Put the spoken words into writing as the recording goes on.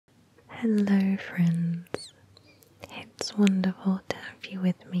Hello friends, it's wonderful to have you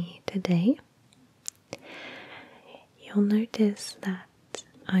with me today. You'll notice that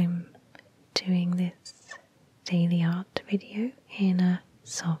I'm doing this daily art video in a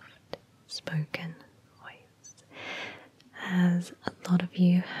soft spoken voice, as a lot of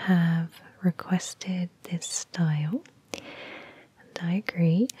you have requested this style, and I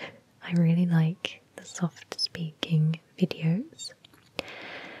agree, I really like the soft speaking videos.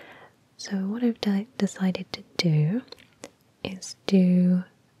 So what I've decided to do is do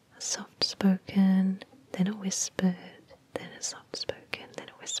a soft spoken, then a whispered, then a soft spoken, then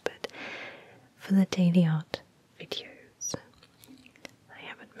a whispered for the daily art videos. I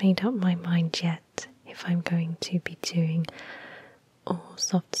haven't made up my mind yet if I'm going to be doing all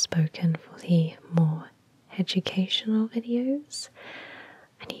soft spoken for the more educational videos.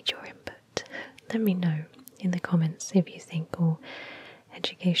 I need your input. Let me know in the comments if you think all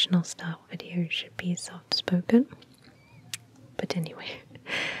educational style videos should be soft spoken. But anyway,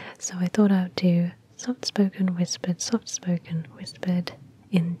 so I thought I would do soft spoken, whispered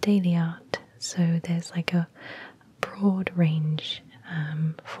in daily art, so there's like a broad range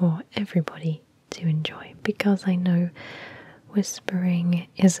for everybody to enjoy, because I know whispering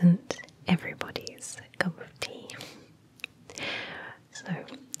isn't everybody's cup of tea. So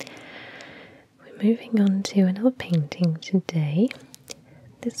we're moving on to another painting today.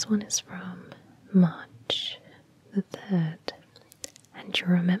 This one is from March the 3rd, and you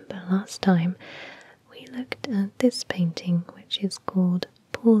remember last time we looked at this painting, which is called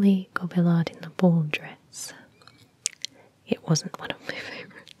Polly Gobillard in the Ball Dress. It wasn't one of my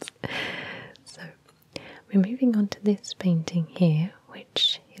favourites. So we're moving on to this painting here,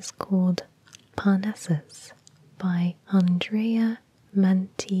 which is called Parnassus by Andrea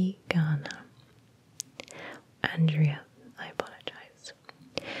Mantigana. Andrea, I apologize.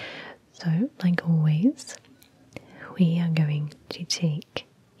 So, like always, we are going to take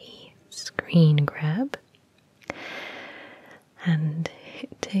a screen grab, and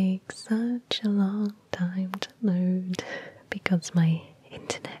it takes such a long time to load because my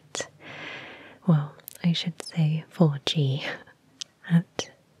internet, well, I should say 4G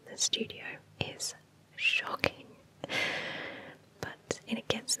at the studio is shocking, but it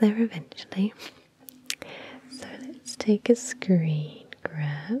gets there eventually. So let's take a screen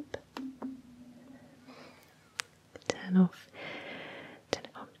grab. Turn it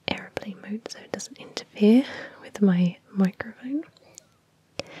on airplane mode so it doesn't interfere with my microphone.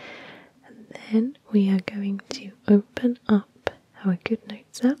 And then we are going to open up our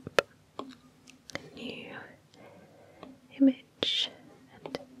Goodnotes app, a new image,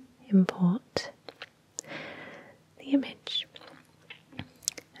 and import the image.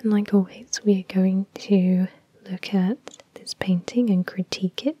 And like always, we are going to look at this painting and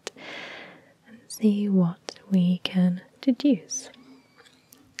critique it and see what we can deduce.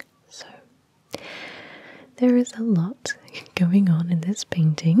 So, there is a lot going on in this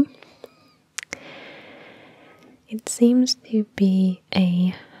painting. It seems to be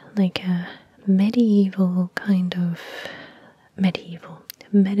a medieval kind of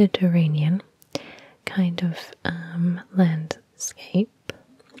Mediterranean kind of landscape.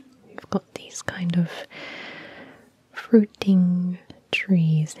 We've got these kind of fruiting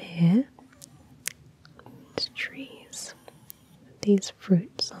trees here. Trees with these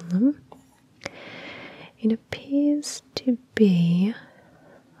fruits on them. It appears to be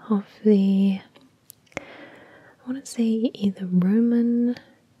of the, I want to say either Roman,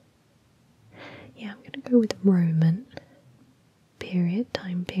 yeah, I'm going to go with Roman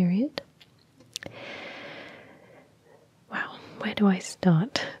time period. Wow, where do I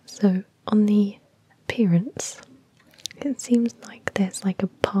start? So on the appearance, it seems like there's like a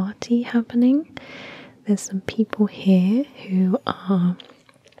party happening. There's some people here who are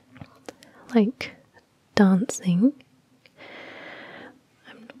like dancing.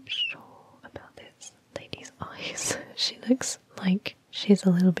 I'm not sure about this lady's eyes. She looks like she's a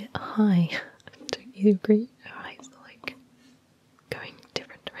little bit high. Don't you agree? Her eyes are like going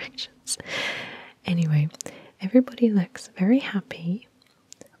different directions. Anyway, everybody looks very happy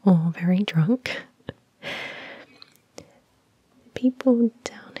or very drunk. People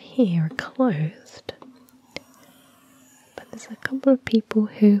down here are clothed. There's a couple of people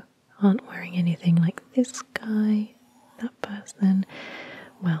who aren't wearing anything, like this guy, that person.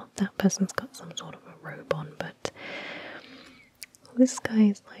 Well, that person's got some sort of a robe on, but this guy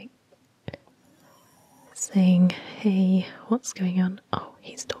is like saying, hey, what's going on? Oh,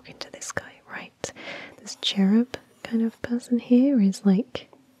 he's talking to this guy, right? This cherub kind of person here is like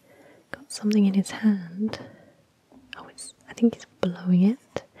got something in his hand. Oh, I think he's blowing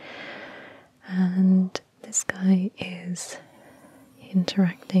it.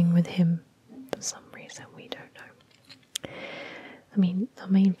 interacting with him for some reason, we don't know. I mean, the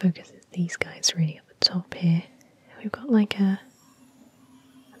main focus is these guys really at the top here. We've got like I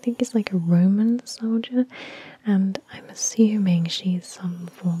think it's like a Roman soldier, and I'm assuming she's some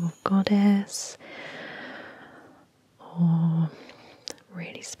form of goddess or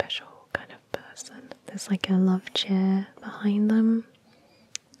really special kind of person. There's like a love chair behind them,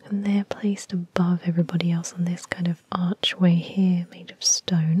 and they're placed above everybody else on this kind of archway here made of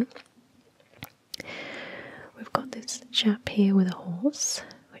stone. We've got this chap here with a horse,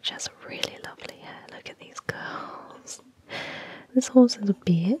 which has really lovely hair. Look at these girls. This horse has a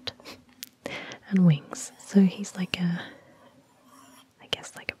beard and wings, so he's like I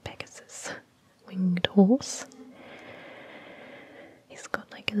guess like a Pegasus winged horse. He's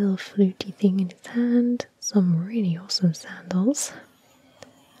got like a little fluty thing in his hand, some really awesome sandals.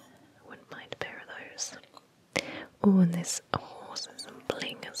 I wouldn't mind a pair of those. Oh, and this horse has some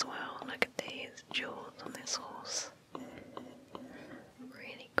bling as well. Look at these jewels on this horse.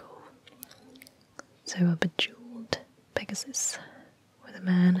 Really cool. So a bejeweled Pegasus with a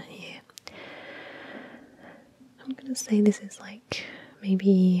man here. I'm gonna say this is like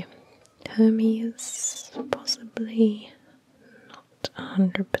maybe Hermes, possibly.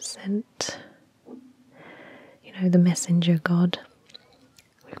 100%. You know, the messenger god.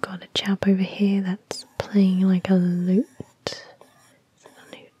 We've got a chap over here that's playing like a lute. Is it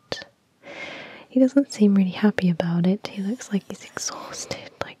a lute? He doesn't seem really happy about it. He looks like he's exhausted,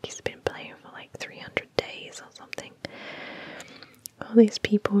 like he's been playing for like 300 days or something. All these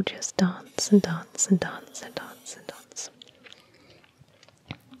people just dance and dance and dance and dance and dance.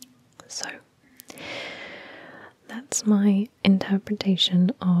 So that's my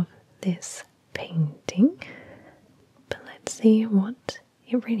interpretation of this painting, but let's see what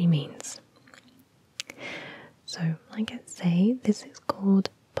it really means. So, like I say, this is called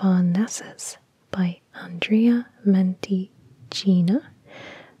Parnassus by Andrea Manticina.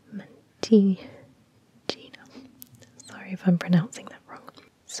 Sorry if I'm pronouncing that wrong.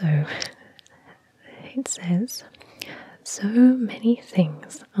 So, it says, so many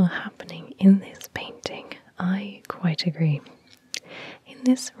things are happening in this painting. I quite agree. In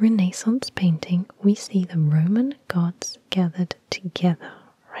this Renaissance painting, we see the Roman gods gathered together,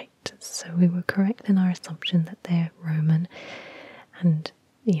 right? So we were correct in our assumption that they're Roman and,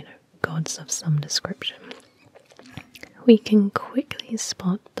 gods of some description. We can quickly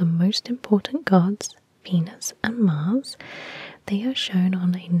spot the most important gods, Venus and Mars. They are shown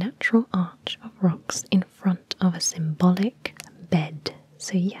on a natural arch of rocks in front of a symbolic bed.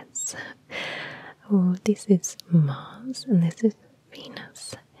 So yes, this is Mars and this is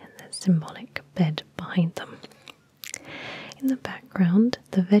Venus and the symbolic bed behind them. In the background,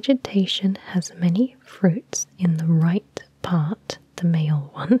 the vegetation has many fruits in the right part, the male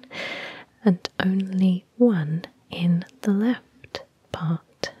one, and only one in the left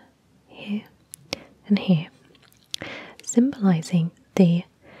part, here and here, symbolizing the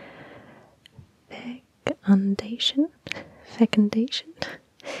fecundation.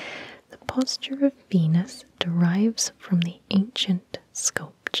 The posture of Venus derives from the ancient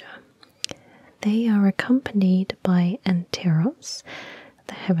sculpture. They are accompanied by Anteros,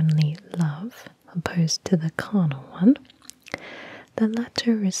 the heavenly love, opposed to the carnal one. The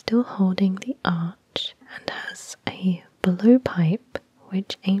latter is still holding the arch and has a blowpipe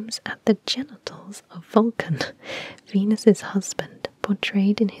which aims at the genitals of Vulcan, Venus's husband,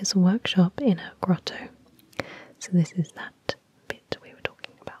 portrayed in his workshop in a grotto. So this is that bit we were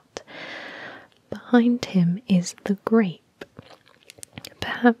talking about. Behind him is the grape,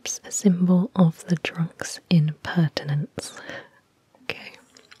 perhaps a symbol of the drunk's impertinence. Okay.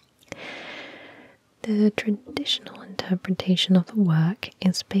 The traditional interpretation of the work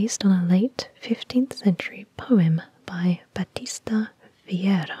is based on a late 15th century poem by Battista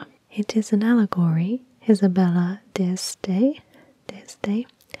Vieira. It is an allegory. Isabella d'Este,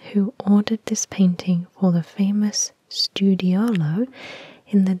 who ordered this painting for the famous Studiolo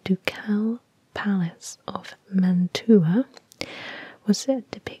in the Ducal Palace of Mantua, was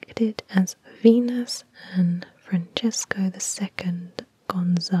depicted as Venus and Francesco II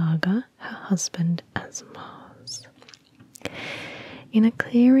Gonzaga, her husband, as Mars. In a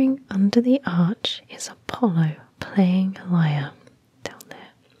clearing under the arch is Apollo playing a lyre down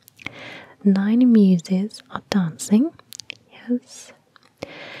there. 9 muses are dancing, yes,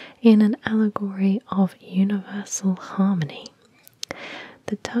 in an allegory of universal harmony.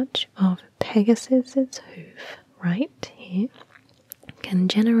 The touch of Pegasus's hoof, right here, can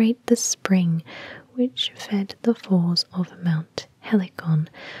generate the spring which fed the falls of Mount Helicon,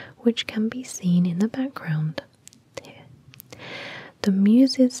 which can be seen in the background here. the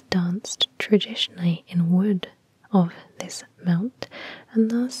Muses danced traditionally in wood of this mount,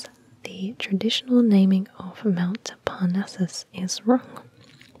 and thus the traditional naming of Mount Parnassus is wrong.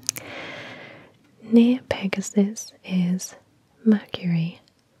 Near Pegasus is Mercury,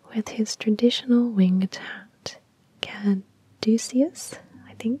 with his traditional winged hat, Caduceus,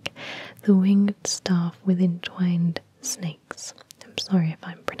 I think, the winged staff with entwined snakes. I'm sorry if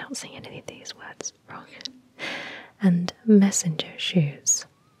I'm pronouncing any of these words wrong. And messenger shoes.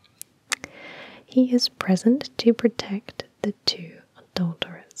 He is present to protect the two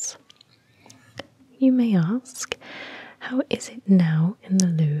adulterers. You may ask, how is it now in the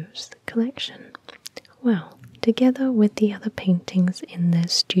Louvre's collection? Well, together with the other paintings in the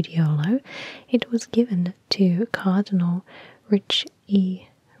studiolo, it was given to Cardinal Richelieu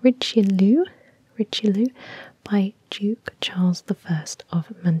by Duke Charles I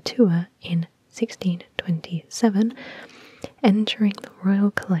of Mantua in 1627, entering the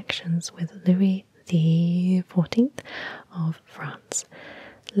royal collections with Louis XIV of France.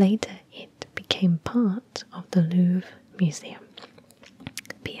 Later it became part of the Louvre Museum.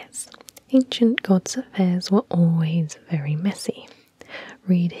 P.S. Ancient gods' affairs were always very messy.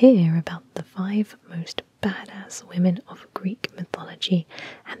 Read here about the 5 most badass women of Greek mythology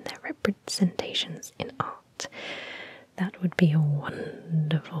and their representations in art. That would be a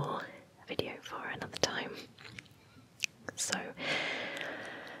wonderful video for another time. So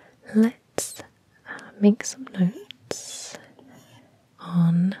let's make some notes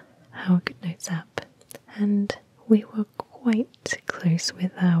on our Goodnotes app, and we were quite close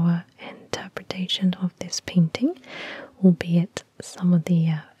with our interpretation of this painting, albeit some of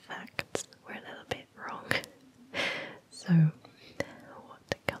the facts were a little bit wrong. So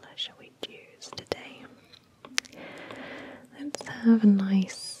what colour shall we use today? Let's have a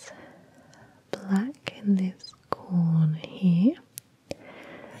nice black in this corner here.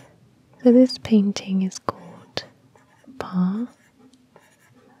 So this painting is called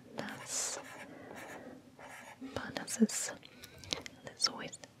Parnassus. Let's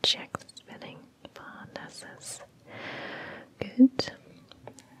always check the spelling. Parnassus. Good.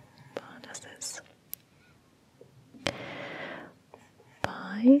 Parnassus.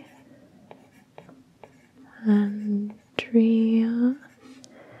 By Andrea.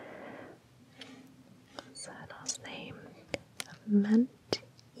 What's her last name?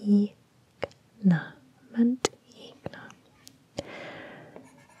 Mantegna.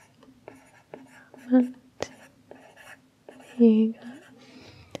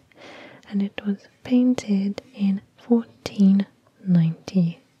 And it was painted in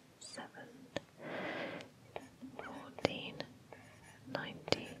 1497.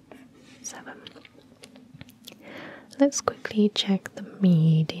 1497. Let's quickly check the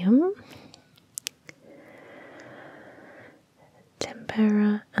medium.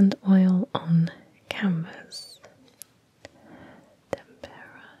 Tempera and oil on canvas.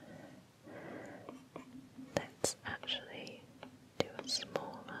 Tempera. Let's actually do a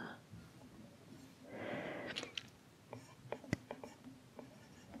smaller.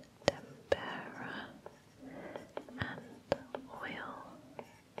 Tempera and oil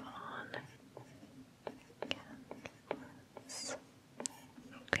on canvas.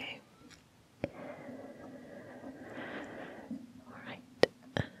 Okay. Alright,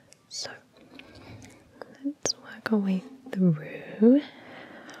 so let's work our way through.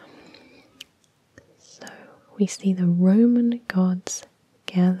 So we see the Roman gods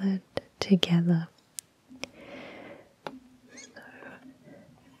gathered together. So,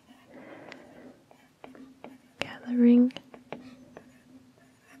 gathering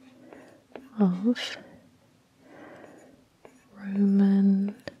of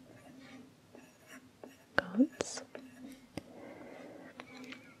Roman gods.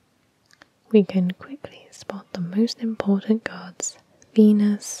 We can quickly spot the most important gods,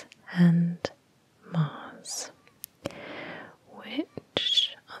 Venus and Mars.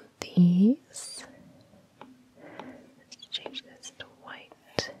 Which of these? Let's change this to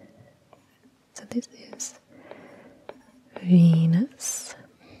white. So this is Venus.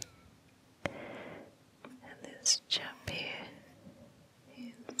 And this chap here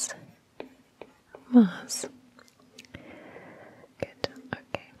is Mars. Good,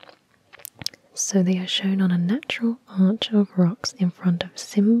 okay. So they are shown on a natural arch of rocks in front of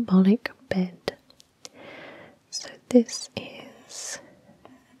symbolic bed. So this is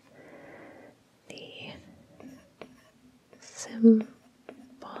the symbolic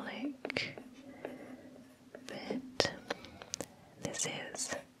bed. This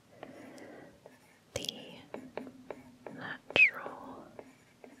is the natural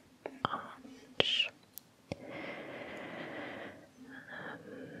arch.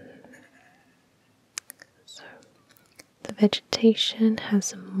 vegetation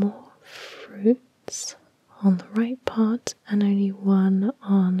has more fruits on the right part and only one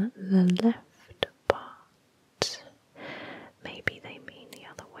on the left part. Maybe they mean the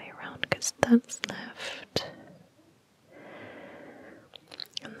other way around because that's left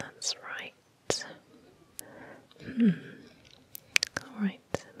and that's right.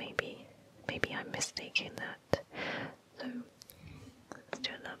 Alright, maybe I'm mistaking that. So let's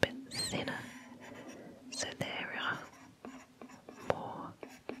do a little bit thinner. So there are more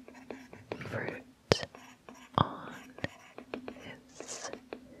fruit on this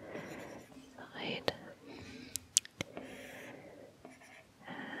side.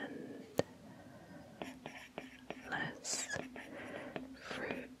 And less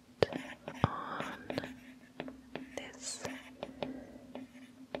fruit on this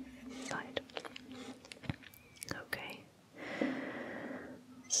side. Okay,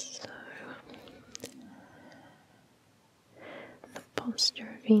 so the posture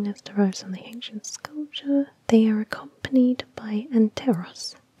of Venus derives from the ancient sculpture. They are accompanied by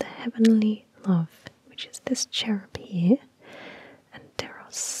Anteros, the heavenly love, which is this cherub here.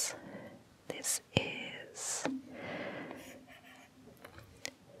 Anteros. This is...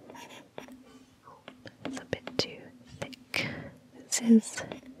 it's a bit too thick. This is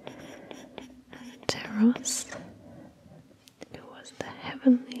Anteros, who was the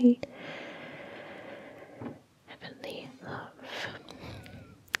heavenly love. Heavenly love.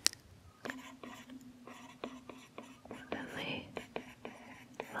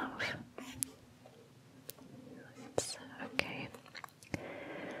 Okay.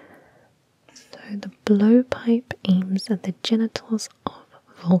 So the blowpipe aims at the genitals of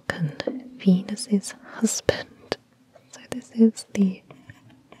Vulcan, Venus's husband. So this is the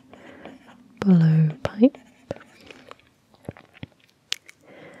blowpipe.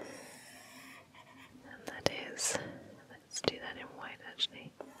 And that is, let's do that in white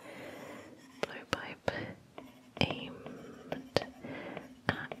actually. Blowpipe aimed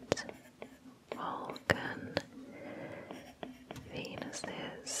at Vulcan,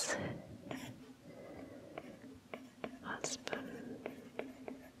 Venus's husband.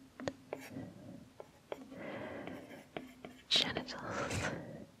 Genitals.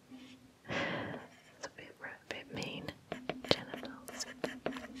 It's a bit mean. Genitals.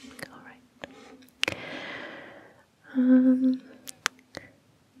 Alright.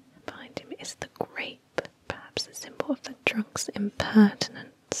 Behind him is the grape, perhaps a symbol of the drunk's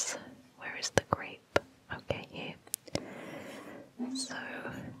impertinence. Where is the grape? Okay, here. So,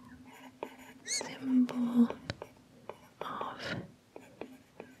 symbol of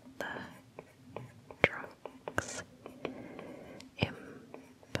the drunk's impert.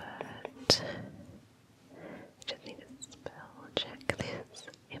 I just need to spell check this.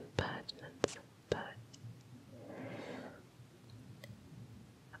 Impertinence.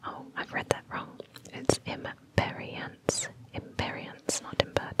 Oh, I've read that wrong. It's imperience. Imperience, not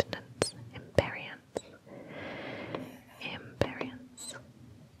impertinence. Imperience. Imperience.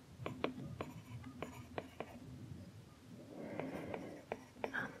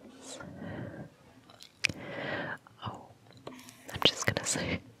 Oh, I'm just gonna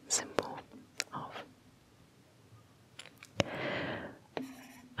say symbol of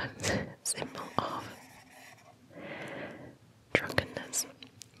drunkenness.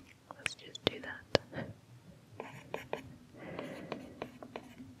 Let's just do that.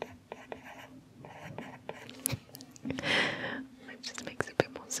 It just makes it a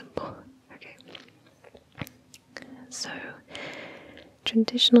bit more simple. Okay. So,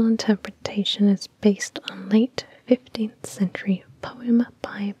 traditional interpretation is based on late 15th century poem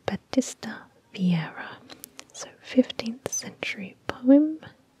by Battista Vieira. So 15th century poem.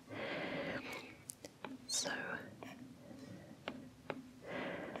 So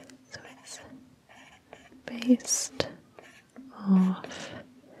it's based off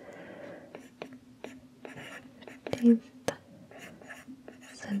 15th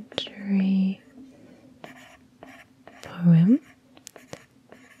century poem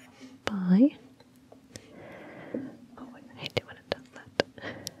by, oh wait, I hate it when it does that,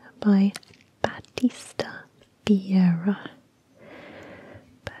 by Battista Vieira.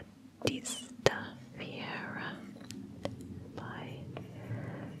 Battista Vieira. By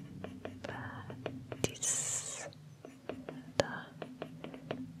Battista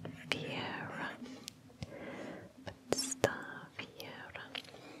Vieira. Battista Vieira.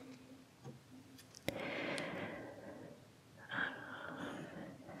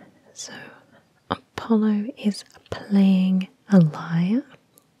 So Apollo is playing a lyre.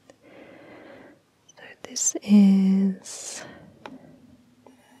 So this is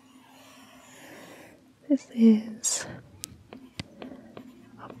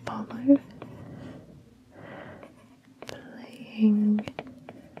Apollo playing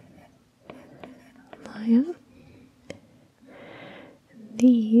lion. And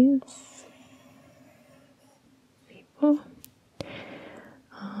these people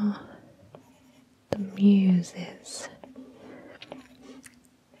are the muses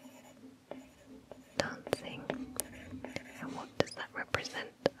dancing. And what does that represent?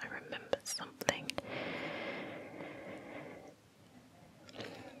 I remember something.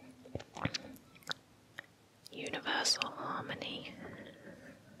 Universal harmony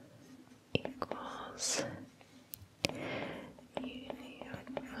equals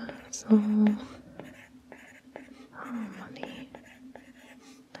universal harmony.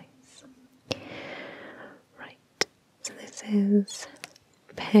 Nice. Right, so this is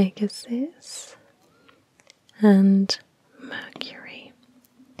Pegasus and Mercury.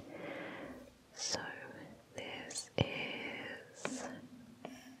 So this is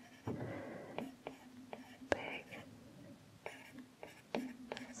Pegasus.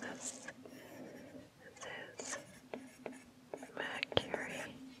 This is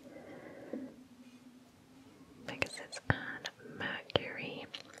Mercury. Pegasus and Mercury.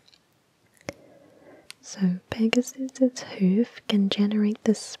 So Pegasus's hoof can generate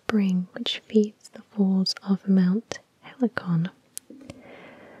the spring which feeds the falls of Mount Helicon,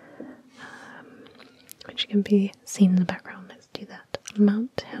 which can be seen in the background. Let's do that.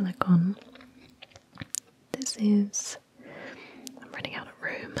 Mount Helicon. This is, I'm running out of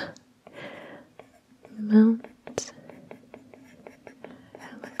room. Mount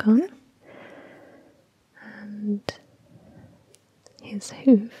Helicon, and his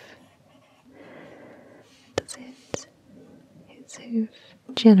hoof. Does it? His hoof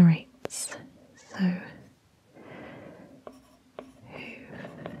generates. So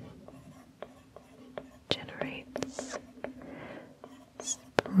generates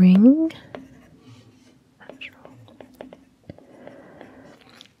spring. Natural.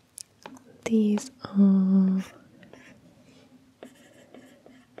 These are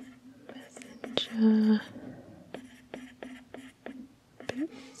messenger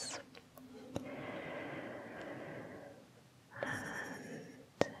boots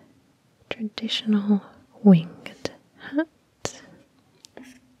and traditional winged hat.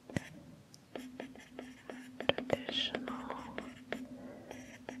 Traditional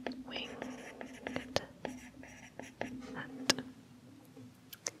winged hat.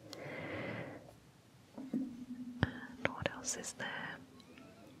 And what else is there?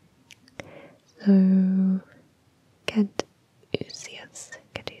 So Caduceus.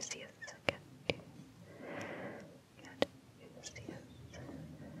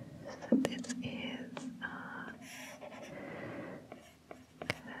 So this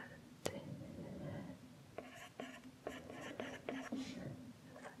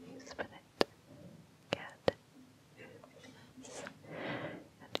is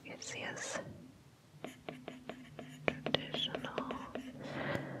Caduceus.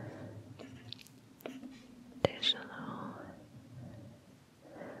 Traditional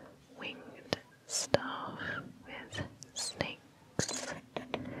winged staff with snakes.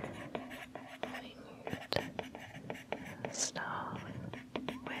 Winged staff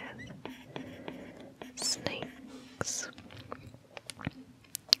with snakes.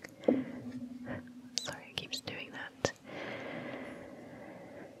 Sorry, it keeps doing that.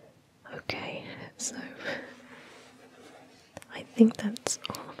 Okay, so I think that's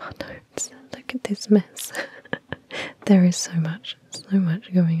all of our notes. Look at this mess. There is so much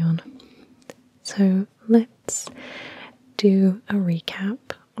going on. So let's do a recap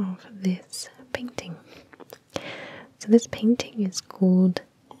of this painting. So this painting is called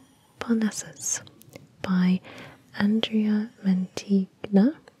Parnassus by Andrea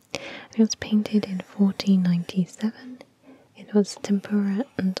Mantegna. It was painted in 1497. It was tempera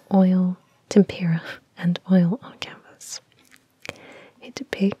and oil on canvas. It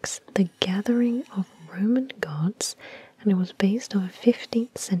depicts the gathering of Roman gods, and it was based on a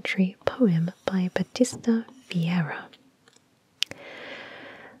 15th century poem by Battista Vieira.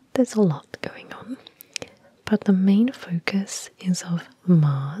 There's a lot going on, but the main focus is of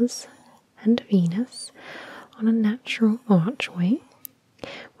Mars and Venus on a natural archway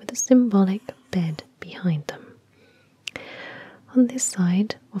with a symbolic bed behind them. On this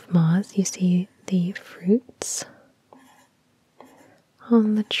side of Mars you see the fruits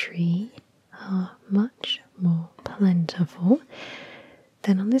on the tree are much more plentiful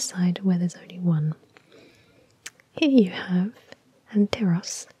than on this side where there's only one. Here you have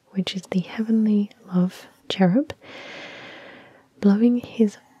Anteros, which is the heavenly love cherub, blowing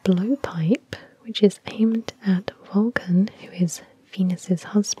his blowpipe, which is aimed at Vulcan, who is Venus's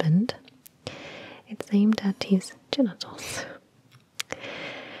husband. It's aimed at his genitals.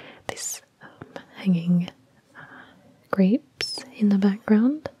 This hanging grapes in the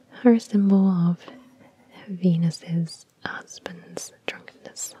background are a symbol of Venus's husband's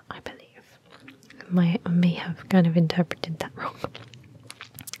drunkenness, I believe. I may have kind of interpreted that wrong.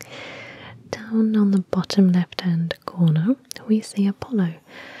 Down on the bottom left-hand corner, we see Apollo,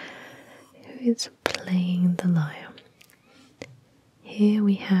 who is playing the lyre. Here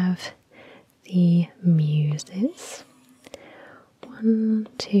we have the muses. 1,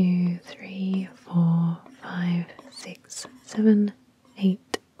 2, 3, 4, 5, 6, 7,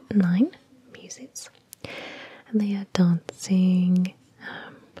 8, 9 muses. And they are dancing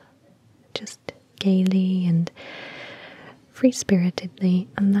just gaily and free-spiritedly,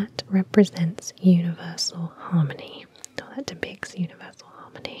 and that represents universal harmony, or that depicts universal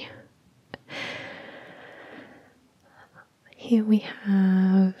harmony. Here we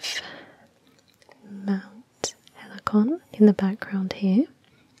have Mount Helicon in the background here,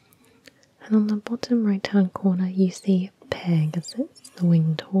 and on the bottom right hand corner you see Pegasus, the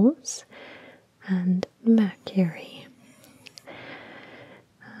winged horse, and Mercury.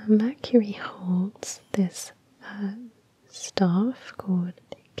 Mercury holds this staff called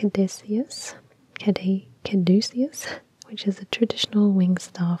Caduceus, which is a traditional wing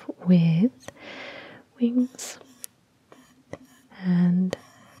staff with wings and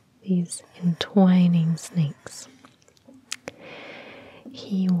these entwining snakes.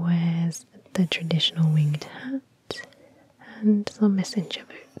 He wears the traditional winged hat and some messenger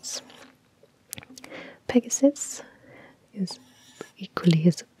boots. Pegasus is equally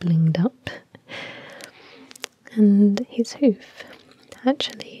as blinged up, and his hoof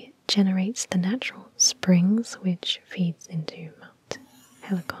actually generates the natural springs which feeds into Mount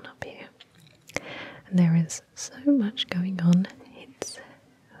Helicon up here. And there is so much going on, it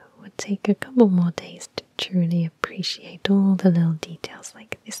would take a couple more days to truly appreciate all the little details,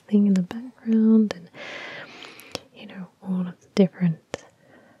 like this thing in the background and all of the different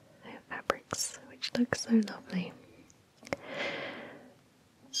fabrics which look so lovely.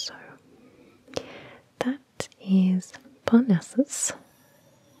 So that is Parnassus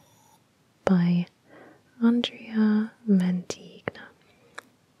by Andrea Mantegna.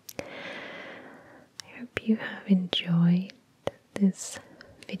 I hope you have enjoyed this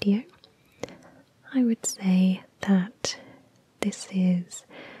video. I would say that this is,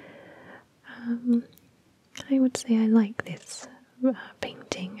 I like this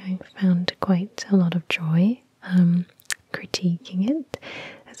painting. I found quite a lot of joy critiquing it.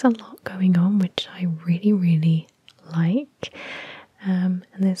 There's a lot going on which I really like, and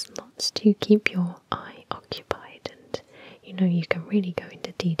there's lots to keep your eye occupied, and you can really go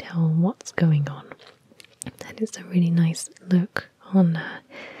into detail on what's going on. And it's a really nice look on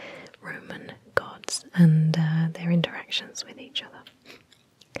Roman gods and their interactions with each other.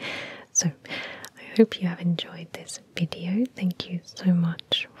 So I hope you have enjoyed this video. Thank you so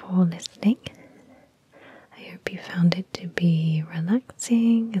much for listening. I hope you found it to be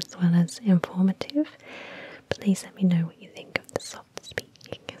relaxing as well as informative. Please let me know what you think of the soft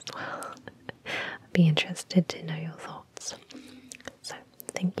speaking as well. I'd be interested to know your thoughts. So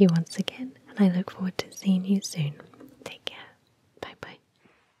thank you once again, and I look forward to seeing you soon.